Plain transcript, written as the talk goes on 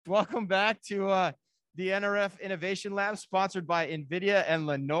Welcome back to the NRF Innovation Lab, sponsored by NVIDIA and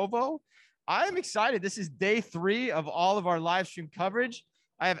Lenovo. I am excited. This is day 3 of all of our live stream coverage.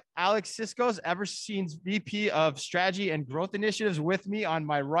 I have Alex Siskos, Everseen's VP of Strategy and Growth Initiatives, with me on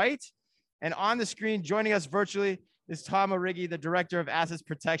my right. And on the screen, joining us virtually, is Tom Arigi, the Director of Assets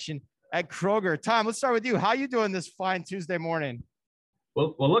Protection at Kroger. Tom, let's start with you. How are you doing this fine Tuesday morning?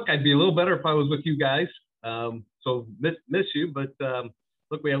 Well, look, I'd be a little better if I was with you guys. So miss you, but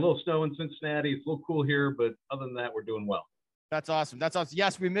look, we have a little snow in Cincinnati. It's a little cool here, but other than that, we're doing well. That's awesome. That's awesome.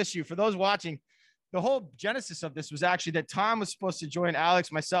 Yes, we miss you. For those watching, the whole genesis of this was actually that Tom was supposed to join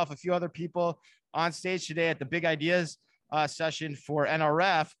Alex, myself, a few other people on stage today at the Big Ideas session for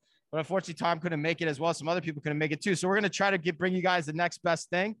NRF. But unfortunately, Tom couldn't make it as well. Some other people couldn't make it too. So we're going to try to bring you guys the next best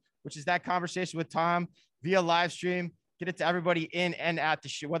thing, which is that conversation with Tom via live stream. Get it to everybody in and at the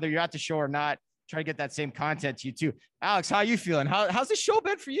show, whether you're at the show or not. Try to get that same content to you too. Alex, how are you feeling? How's the show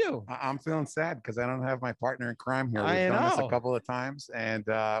been for you? I'm feeling sad because I don't have my partner in crime here. We've done this a couple of times, and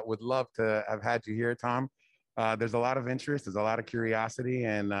would love to have had you here, Tom. There's a lot of interest. There's a lot of curiosity,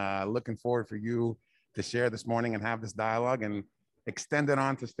 and looking forward for you to share this morning and have this dialogue and extend it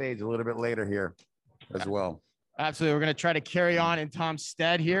on to stage a little bit later here as well. Absolutely. We're going to try to carry on in Tom's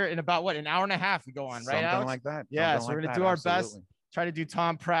stead here in about, an hour and a half we go on, right, Alex? Something like that. Yeah, so we're going to do our best, try to do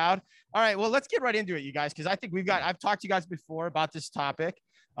Tom proud. All right, well, let's get right into it, you guys, because I think I've talked to you guys before about this topic.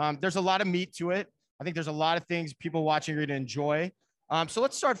 There's a lot of meat to it. I think there's a lot of things people watching are going to enjoy. So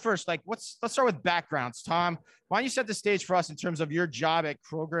let's start first. Let's start with backgrounds. Tom, why don't you set the stage for us in terms of your job at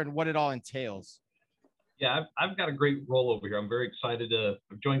Kroger and what it all entails? Yeah, I've got a great role over here. I'm very excited to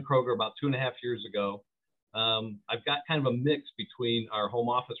have joined Kroger about 2.5 years ago. I've got kind of a mix between our home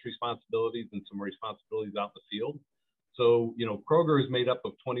office responsibilities and some responsibilities out in the field. So, Kroger is made up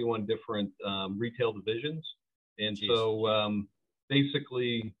of 21 different retail divisions. And so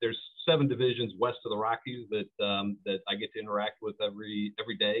basically there's 7 divisions west of the Rockies that I get to interact with every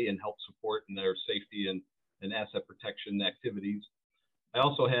day and help support in their safety and asset protection activities. I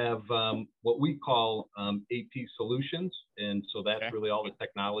also have what we call AP Solutions. And so that's really all the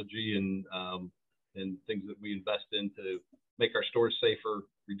technology and things that we invest in to make our stores safer,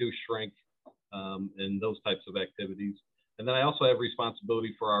 reduce shrink, and those types of activities. And then I also have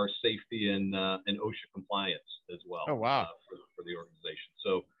responsibility for our safety and OSHA compliance as well. Oh, wow. For the organization.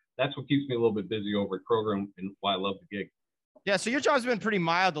 So that's what keeps me a little bit busy over at Kroger and why I love the gig. Yeah, so your job's been pretty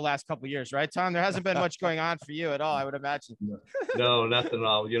mild the last couple of years, right, Tom? There hasn't been much going on for you at all, I would imagine. No, nothing at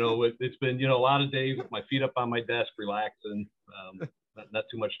all. It's been, a lot of days with my feet up on my desk, relaxing, not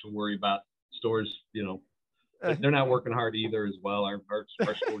too much to worry about. Stores, they're not working hard either as well. Our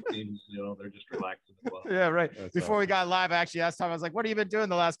store teams, they're just relaxing as well. Yeah, right. That's Before awesome. We got live, I actually asked Tom, I was like, what have you been doing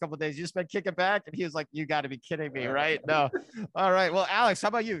the last couple of days? You just been kicking back? And he was like, you got to be kidding me, right? No. All right. Well, Alex, how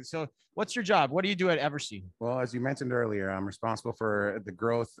about you? So what's your job? What do you do at Everseen? Well, as you mentioned earlier, I'm responsible for the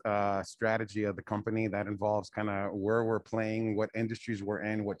growth strategy of the company. That involves kind of where we're playing, what industries we're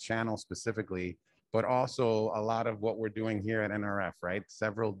in, what channels specifically, but also a lot of what we're doing here at NRF, right?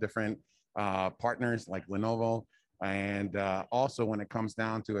 Several different partners like Lenovo, and also when it comes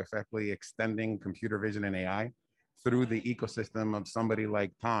down to effectively extending computer vision and AI through the ecosystem of somebody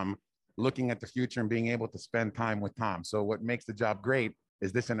like Tom, looking at the future and being able to spend time with Tom. So what makes the job great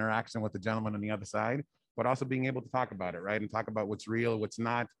is this interaction with the gentleman on the other side, but also being able to talk about it, right? And talk about what's real, what's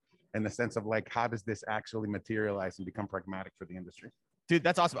not, in the sense of how does this actually materialize and become pragmatic for the industry? Dude,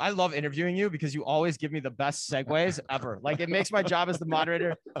 that's awesome. I love interviewing you because you always give me the best segues ever. It makes my job as the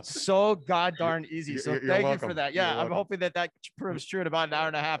moderator so god darn easy. So thank you for that. Yeah, I'm hoping that proves true in about an hour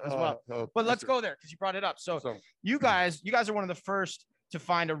and a half as well. But let's go there because you brought it up. So you guys are one of the first to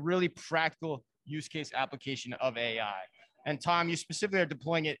find a really practical use case application of AI. And Tom, you specifically are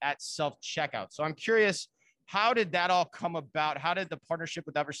deploying it at self-checkout. So I'm curious, how did that all come about? How did the partnership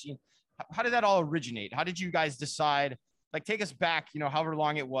with Everseen, how did that all originate? How did you guys decide? Take us back, however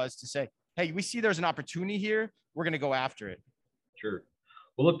long it was to say, hey, we see there's an opportunity here. We're going to go after it. Sure.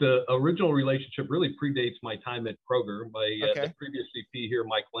 Well, look, the original relationship really predates my time at Kroger. The previous VP here,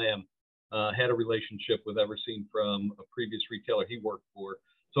 Mike Lamb, had a relationship with Everseen from a previous retailer he worked for.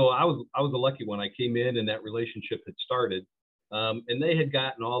 So I was a lucky one. I came in and that relationship had started, and they had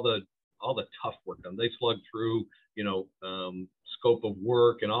gotten all the tough work done. They slugged through, scope of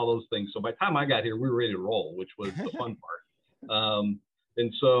work and all those things. So by the time I got here, we were ready to roll, which was the fun part.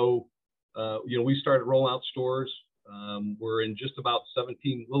 And so, we started rolling out stores. We're in just about a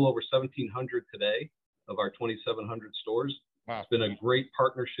little over 1,700 today of our 2,700 stores. Wow. It's been a great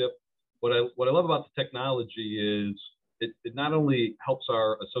partnership. What I love about the technology is it not only helps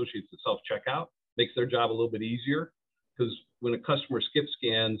our associates to self-checkout, makes their job a little bit easier, because when a customer skip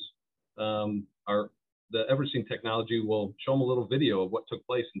scans, the Everseen technology will show them a little video of what took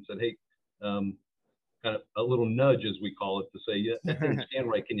place and said, hey, kind of a little nudge, as we call it, to say, yeah, that didn't scan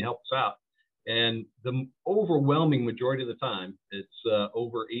right. Can you help us out? And the overwhelming majority of the time, it's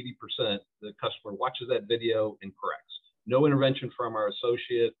over 80%, the customer watches that video and corrects. No intervention from our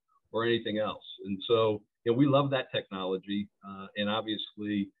associate or anything else. And so, we love that technology. And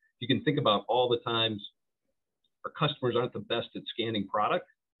obviously, you can think about all the times our customers aren't the best at scanning product.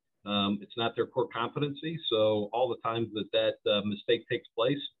 It's not their core competency. So all the times that mistake takes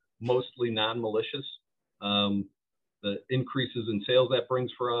place, mostly non-malicious, the increases in sales that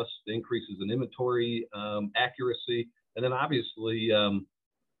brings for us, the increases in inventory accuracy, and then obviously the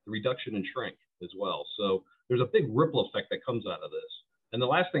reduction in shrink as well. So there's a big ripple effect that comes out of this. And the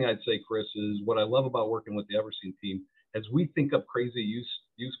last thing I'd say, Chris, is what I love about working with the Everseen team, as we think up crazy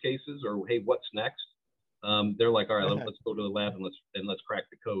use cases or, hey, what's next? They're like, all right, let's go to the lab and let's crack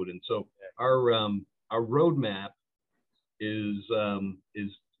the code. And so our roadmap is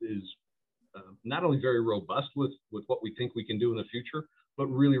not only very robust with what we think we can do in the future, but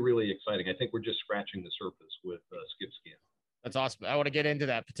really, really exciting. I think we're just scratching the surface with skip scan. That's awesome. I want to get into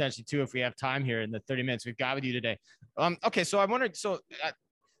that potentially too, if we have time here in the 30 minutes we've got with you today. Okay. So I'm wondering, I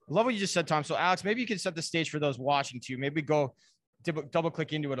love what you just said, Tom. So Alex, maybe you can set the stage for those watching too. Maybe we go double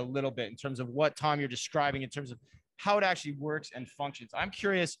click into it a little bit in terms of what, Tom, you're describing in terms of how it actually works and functions. I'm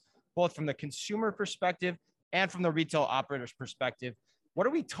curious, both from the consumer perspective and from the retail operator's perspective. What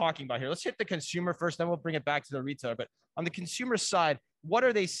are we talking about here? Let's hit the consumer first, then we'll bring it back to the retailer. But on the consumer side, what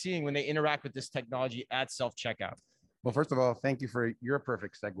are they seeing when they interact with this technology at self-checkout? Well, first of all, thank you for your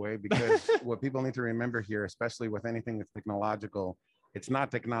perfect segue, because what people need to remember here, especially with anything that's technological, it's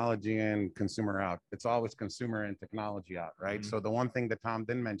not technology and consumer out. It's always consumer and technology out, right? Mm-hmm. So the one thing that Tom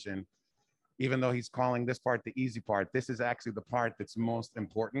didn't mention, even though he's calling this part the easy part, this is actually the part that's most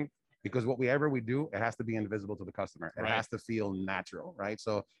important, because whatever we do, it has to be invisible to the customer. It has to feel natural, right?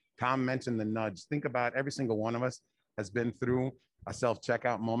 So Tom mentioned the nudge. Think about every single one of us has been through a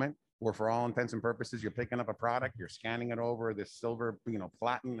self-checkout moment where, for all intents and purposes, you're picking up a product, you're scanning it over this silver,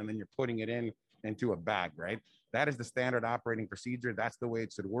 platen, and then you're putting it into a bag, right? That is the standard operating procedure. That's the way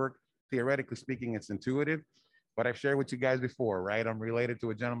it should work. Theoretically speaking, it's intuitive. But I've shared with you guys before, right? I'm related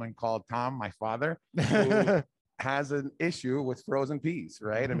to a gentleman called Tom, my father, who has an issue with frozen peas,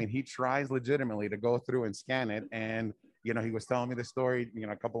 right? I mean, he tries legitimately to go through and scan it. And, he was telling me the story,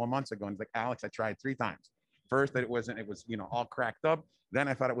 a couple of months ago. And he's like, Alex, I tried 3 times. First, it was, all cracked up. Then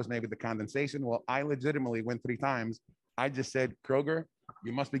I thought it was maybe the condensation. Well, I legitimately went 3 times. I just said, Kroger,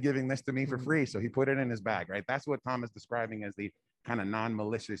 you must be giving this to me for free. So he put it in his bag, right? That's what Tom is describing as the kind of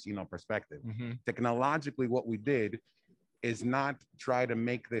non-malicious, perspective. Mm-hmm. Technologically, what we did is not try to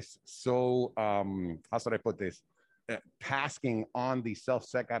make this so, how should I put this? Tasking on the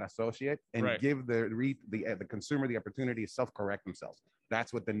self-checkout associate and give the consumer the opportunity to self-correct themselves.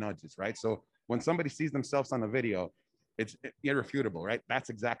 That's what the nudge is, right? So when somebody sees themselves on a video, it's irrefutable, right? That's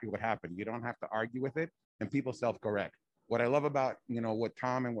exactly what happened. You don't have to argue with it, and people self-correct. What I love about, what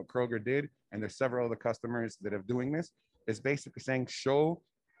Tom and what Kroger did, and there's several other customers that are doing this, is basically saying, show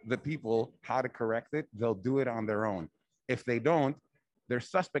the people how to correct it. They'll do it on their own. If they don't, their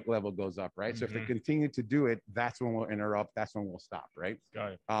suspect level goes up, right? Mm-hmm. So if they continue to do it, that's when we'll interrupt. That's when we'll stop, right?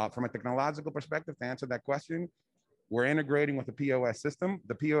 Got it. From a technological perspective, to answer that question, we're integrating with the POS system.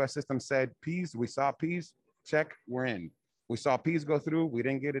 The POS system said, peas, we saw peas, check, we're in. We saw peas go through, we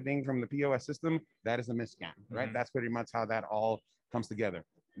didn't get a ding from the POS system. That is a misscan, right? Mm-hmm. That's pretty much how that all comes together.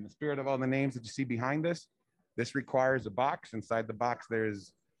 In the spirit of all the names that you see behind us, this requires a box. Inside the box,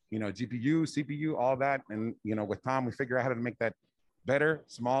 there's, GPU, CPU, all that. And, with Tom, we figure out how to make that better,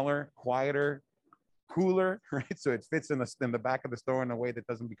 smaller, quieter, cooler, right? So it fits in the back of the store in a way that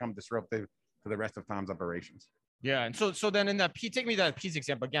doesn't become disruptive to the rest of Tom's operations. Yeah. And so then in that take me that peas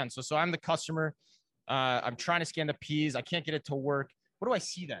example again. So I'm the customer. I'm trying to scan the peas. I can't get it to work. What do I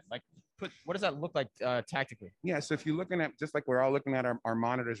see then? Like, what does that look like tactically? Yeah. So if you're looking at, just like we're all looking at our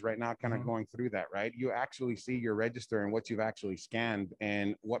monitors right now, kind of going through that, right? You actually see your register and what you've actually scanned,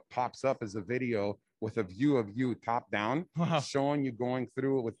 and what pops up is a video with a view of you top down, showing you going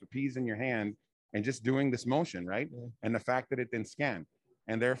through it with the peas in your hand and just doing this motion, right? Yeah. And the fact that it didn't scan.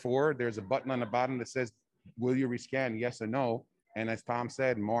 And therefore, there's a button on the bottom that says, will you rescan, yes or no? And as Tom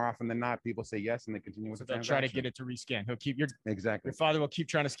said, more often than not, people say yes, and they continue with the transaction. Try to get it to rescan. He'll keep your father will keep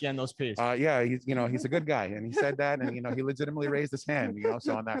trying to scan those peas. Yeah, he's a good guy, and he said that, and he legitimately raised his hand.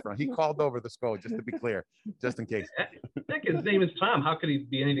 So on that front, he called over the SCO, just to be clear, just in case. Heck, his name is Tom. How could he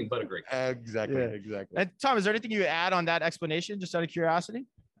be anything but a great guy? Exactly. And Tom, is there anything you add on that explanation, just out of curiosity?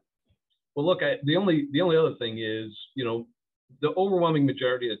 Well, look, the only other thing is, the overwhelming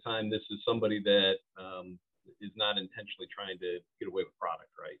majority of the time, this is somebody that is not intentionally trying to get away with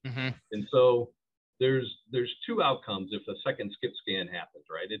product, right? Mm-hmm. And so there's two outcomes if a second skip scan happens,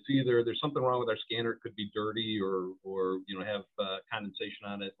 right? It's either there's something wrong with our scanner, it could be dirty or have condensation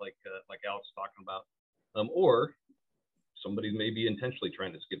on it, like Alex was talking about, or somebody may be intentionally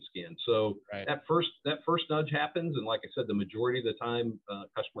trying to skip scan. So right. that first nudge happens, and like I said, the majority of the time,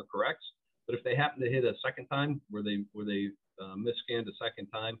 customer corrects. But if they happen to hit a second time where they misscanned a second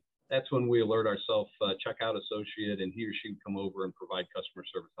time, that's when we alert our self checkout associate, and he or she would come over and provide customer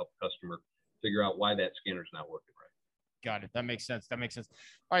service, help the customer figure out why that scanner is not working right. Got it. That makes sense. All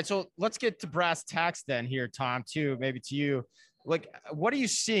right. So let's get to brass tacks then here, Tom, too, maybe to you. Like, what are you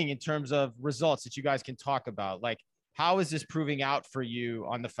seeing in terms of results that you guys can talk about? Like, how is this proving out for you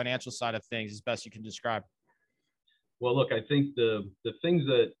on the financial side of things as best you can describe? Well, look, I think the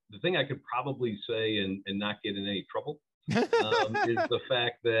thing I could probably say and not get in any trouble is the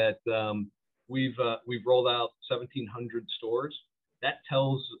fact that we've rolled out 1,700 stores. That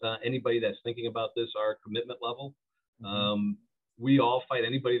tells anybody that's thinking about this our commitment level. Mm-hmm. We all fight.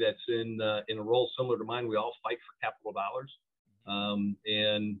 Anybody that's in a role similar to mine, we all fight for capital dollars.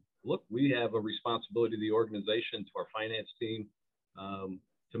 And look, we have a responsibility to the organization, to our finance team,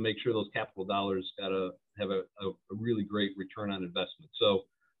 to make sure those capital dollars gotta have a really great return on investment. So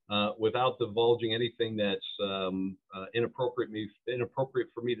without divulging anything that's inappropriate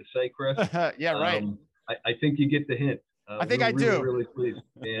for me to say, Chris. Yeah, right. I think you get the hint. I think I do. Really pleased,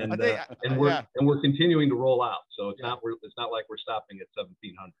 and we're continuing to roll out. So it's not like we're stopping at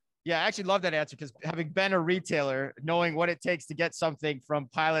 1,700. Yeah, I actually love that answer, because having been a retailer, knowing what it takes to get something from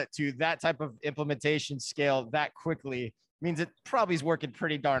pilot to that type of implementation scale that quickly means it probably is working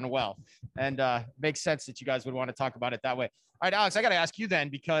pretty darn well, and makes sense that you guys would want to talk about it that way. All right, Alex, I got to ask you then,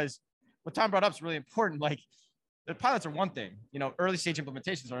 because what Tom brought up is really important. Like, the pilots are one thing, early stage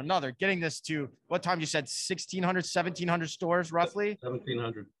implementations are another. Getting this to what time you said 1,600, 1,700 stores roughly?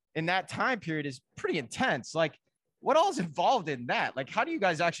 1,700. In that time period is pretty intense. Like, what all is involved in that? Like, how do you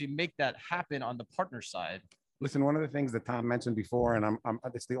guys actually make that happen on the partner side? Listen, one of the things that Tom mentioned before, and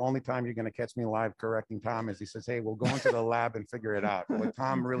it's the only time you're going to catch me live correcting Tom, is he says, hey, we'll go into the lab and figure it out. What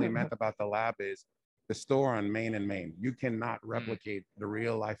Tom really meant about the lab is the store on Main and Main. You cannot replicate the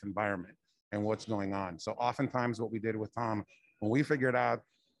real life environment and what's going on. So oftentimes what we did with Tom, when we figured out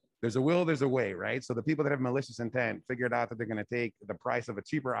there's a will, there's a way, right? So the people that have malicious intent figured out that they're going to take the price of a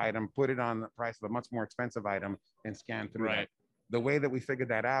cheaper item, put it on the price of a much more expensive item, and scan through right. that. The way that we figured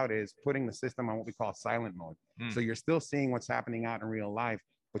that out is putting the system on what we call silent mode. So you're still seeing what's happening out in real life,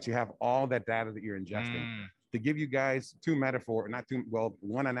 but you have all that data that you're ingesting. To give you guys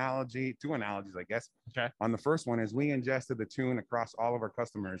one analogy, two analogies, I guess. Okay. On the first one is we ingested the tune across all of our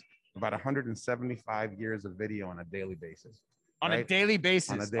customers, about 175 years of video on a daily basis. On a daily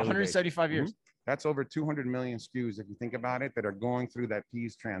basis, 175 years. Mm-hmm. That's over 200 million SKUs, if you think about it, that are going through that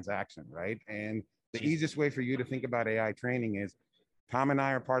P's transaction, right? And the easiest way for you to think about AI training is Tom and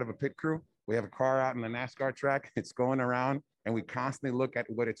I are part of a pit crew. We have a car out in the NASCAR track. It's going around, and we constantly look at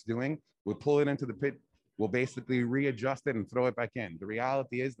what it's doing. We'll pull it into the pit. We'll basically readjust it and throw it back in. The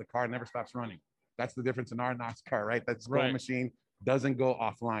reality is the car never stops running. That's the difference in our NASCAR, right? That scroll machine doesn't go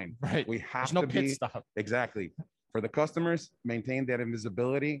offline. Right. We have There's no pit stop. Exactly. For the customers, maintain that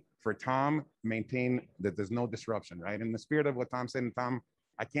invisibility. For Tom, maintain that there's no disruption, right? In the spirit of what Tom said, and Tom,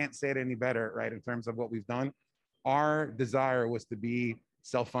 I can't say it any better, right? In terms of what we've done, our desire was to be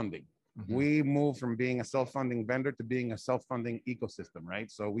self-funding. Mm-hmm. We moved from being a self-funding vendor to being a self-funding ecosystem, right?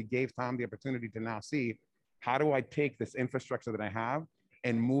 So we gave Tom the opportunity to now see, how do I take this infrastructure that I have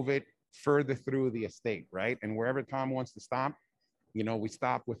and move it further through the estate, right? And wherever Tom wants to stop, we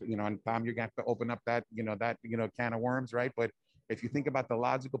stop with, and Tom, you're going to have to open up that can of worms, right? But if you think about the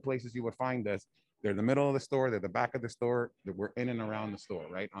logical places you would find us, they're the middle of the store, they're the back of the store, that we're in and around the store,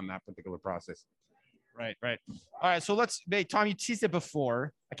 right? On that particular process. Right. All right. So Tom, you teased it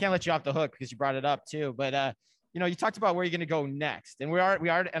before. I can't let you off the hook because you brought it up too, but you talked about where you're going to go next, and we are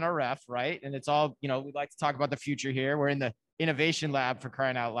at NRF, right? And it's all, we like to talk about the future here. We're in the innovation lab, for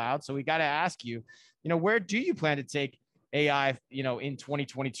crying out loud. So we got to ask you, where do you plan to take AI, in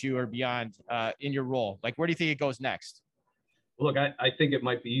 2022 or beyond, in your role? Like, where do you think it goes next? Look, I think it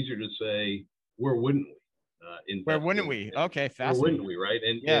might be easier to say, where wouldn't we? Where wouldn't we? Okay, fascinating. Where wouldn't we, right?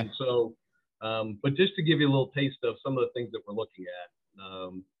 And so, but just to give you a little taste of some of the things that we're looking at,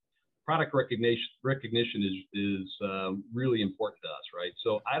 product recognition is really important to us, right?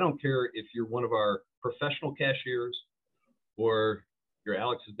 So I don't care if you're one of our professional cashiers or you're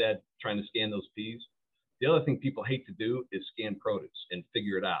Alex's dad trying to scan those P's. The other thing people hate to do is scan produce and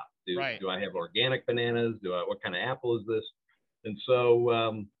figure it out. Do I have organic bananas? What kind of apple is this? And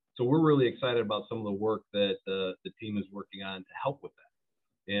so, so we're really excited about some of the work that the team is working on to help with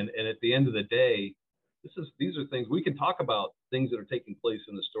that. And at the end of the day, these are things we can talk about, things that are taking place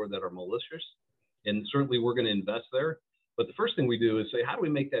in the store that are malicious, and certainly we're going to invest there. But the first thing we do is say, how do we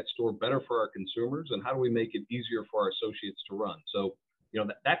make that store better for our consumers, and how do we make it easier for our associates to run? So,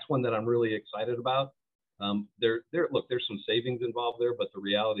 that's one that I'm really excited about. Look, there's some savings involved there, but the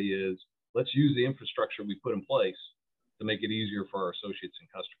reality is, let's use the infrastructure we put in place to make it easier for our associates and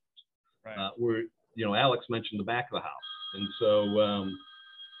customers. Right. Alex mentioned the back of the house, and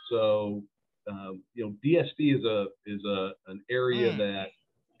so DSD is an area that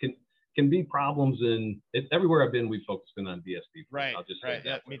can be problems in everywhere I've been. We've focused in on DSD. Right. I'll just say right.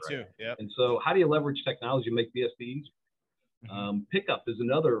 Yeah, me too. Yeah. And so, how do you leverage technology to make DSD easier? Mm-hmm. Pickup is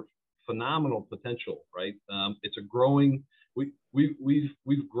another phenomenal potential, right? It's a growing.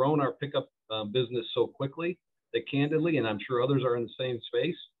 We've grown our pickup business so quickly that, candidly, and I'm sure others are in the same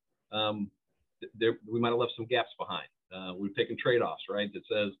space, we might have left some gaps behind. We've taken trade-offs, right? That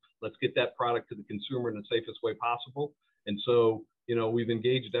says, let's get that product to the consumer in the safest way possible. And so, we've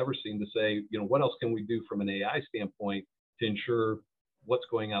engaged Everseen to say, what else can we do from an AI standpoint to ensure what's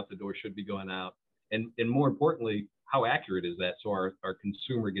going out the door should be going out, and more importantly, how accurate is that, so our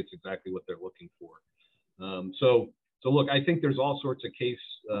consumer gets exactly what they're looking for. So look, I think there's all sorts of case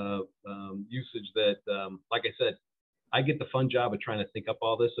usage that, like I said, I get the fun job of trying to think up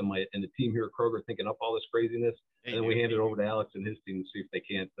all this, and the team here at Kroger thinking up all this craziness, and then we hand it over to Alex and his team to see if they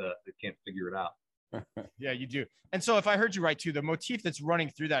can't figure it out. Yeah, you do. And so if I heard you right too, the motif that's running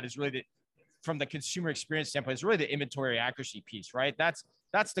through that is really from the consumer experience standpoint, is really the inventory accuracy piece, right? That's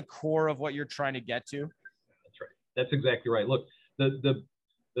the core of what you're trying to get to. That's right. That's exactly right. Look, the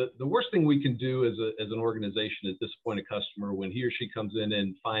worst thing we can do as an organization is disappoint a customer when he or she comes in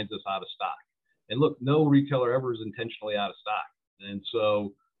and finds us out of stock. And look, no retailer ever is intentionally out of stock. And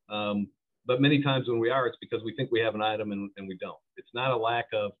so, but many times when we are, it's because we think we have an item and we don't. It's not a lack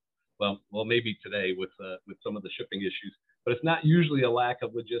of, well, maybe today with some of the shipping issues, but it's not usually a lack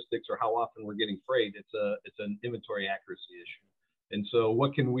of logistics or how often we're getting freight. It's an inventory accuracy issue. And so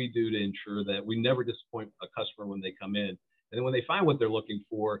what can we do to ensure that we never disappoint a customer when they come in? And then when they find what they're looking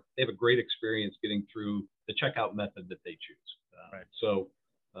for, they have a great experience getting through the checkout method that they choose. Right. So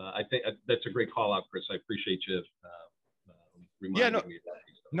I think that's a great call out, Chris. I appreciate you reminding me of that.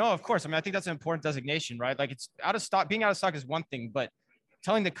 No, of course. I mean, I think that's an important designation, right? Like, it's out of stock. Being out of stock is one thing, but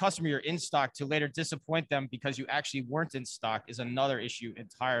telling the customer you're in stock to later disappoint them because you actually weren't in stock is another issue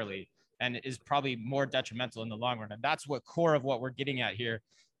entirely, and is probably more detrimental in the long run. And that's what core of what we're getting at here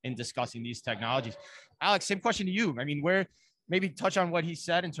in discussing these technologies. Alex, same question to you. I mean, maybe touch on what he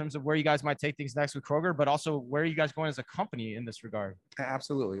said in terms of where you guys might take things next with Kroger, but also where are you guys going as a company in this regard?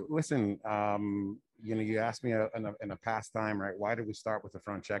 Absolutely. Listen, you asked me in a past time, right? Why did we start with the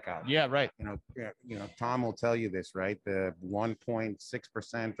front checkout? Yeah, right. Tom will tell you this, right? The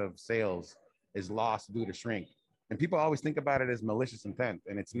 1.6% of sales is lost due to shrink. And people always think about it as malicious intent,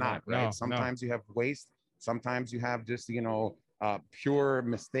 and it's not, right? No, sometimes you have waste. Sometimes you have just, pure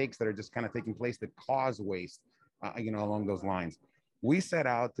mistakes that are just kind of taking place that cause waste, along those lines. We set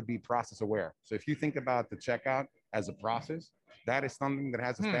out to be process aware. So if you think about the checkout as a process, that is something that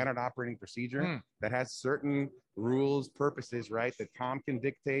has a standard operating procedure that has certain rules, purposes, right? That Tom can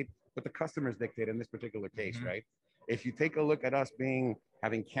dictate, but the customers dictate in this particular case, right? If you take a look at us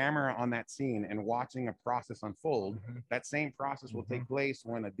having camera on that scene and watching a process unfold, that same process will take place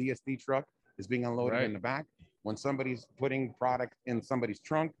when a DSD truck is being unloaded in the back, when somebody's putting product in somebody's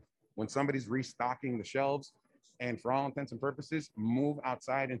trunk, when somebody's restocking the shelves, and for all intents and purposes, move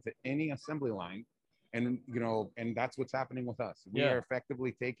outside into any assembly line. And, and that's what's happening with us. We are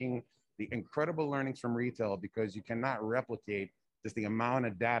effectively taking the incredible learnings from retail, because you cannot replicate just the amount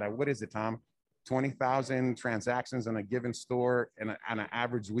of data. What is it, Tom? 20,000 transactions in a given store on an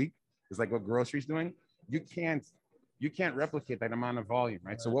average week is like what grocery's doing. You can't replicate that amount of volume,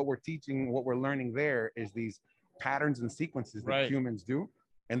 right? So what we're learning there is these patterns and sequences that humans do.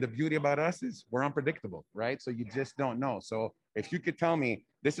 And the beauty about us is we're unpredictable, right? So you just don't know. So if you could tell me,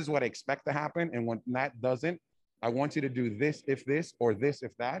 this is what I expect to happen, and when that doesn't, I want you to do this if this, or this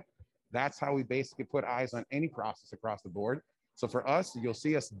if that. That's how we basically put eyes on any process across the board. So for us, you'll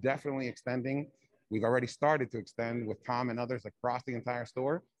see us definitely extending. We've already started to extend with Tom and others across the entire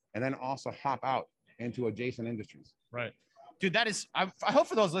store, and then also hop out into adjacent industries. Right. Dude, I hope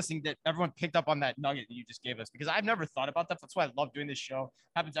for those listening that everyone picked up on that nugget that you just gave us, because I've never thought about that. That's why I love doing this show.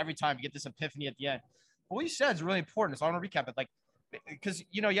 It happens every time. You get this epiphany at the end. But what you said is really important. So I want to recap it. Because,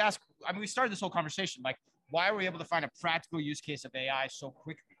 you ask, we started this whole conversation, why are we able to find a practical use case of AI so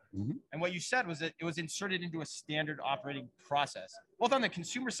quickly? And what you said was that it was inserted into a standard operating process, both on the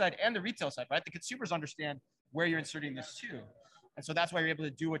consumer side and the retail side, right? The consumers understand where you're inserting this to. And so that's why you're able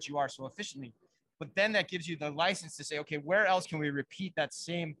to do what you are so efficiently. But then that gives you the license to say, okay, where else can we repeat that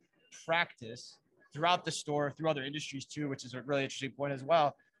same practice throughout the store, through other industries too, which is a really interesting point as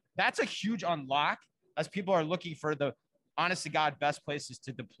well. That's a huge unlock as people are looking for the honest to God best places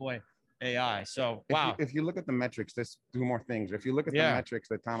to deploy AI. So, wow. If you look at the metrics, let's do more things. If you look at the metrics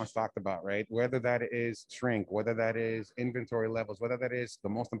that Thomas talked about, right? Whether that is shrink, whether that is inventory levels, whether that is the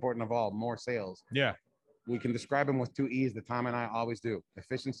most important of all, more sales. Yeah. We can describe them with 2 E's that Tom and I always do: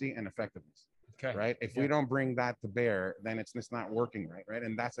 efficiency and effectiveness. Okay. Right. If we don't bring that to bear, then it's not working right. Right.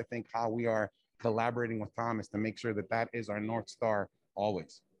 And that's, I think, how we are collaborating with Tom, is to make sure that that is our North Star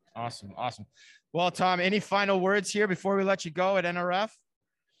always. Awesome. Awesome. Well, Tom, any final words here before we let you go at NRF?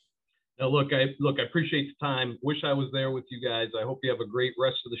 No, look, I appreciate the time. Wish I was there with you guys. I hope you have a great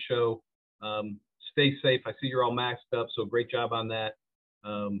rest of the show. Stay safe. I see you're all maxed up, so great job on that.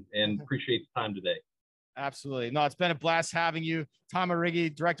 And appreciate the time today. Absolutely. No, it's been a blast having you. Tom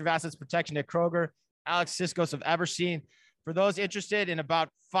Arigi, Director of Assets Protection at Kroger, Alex Siskos of Everseen. For those interested, in about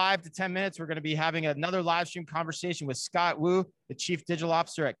 5 to 10 minutes, we're going to be having another live stream conversation with Scott Wu, the Chief Digital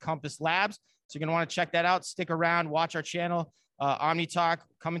Officer at Compass Labs. So you're going to want to check that out. Stick around, watch our channel. OmniTalk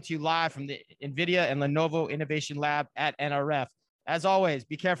coming to you live from the NVIDIA and Lenovo Innovation Lab at NRF. As always,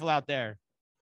 be careful out there.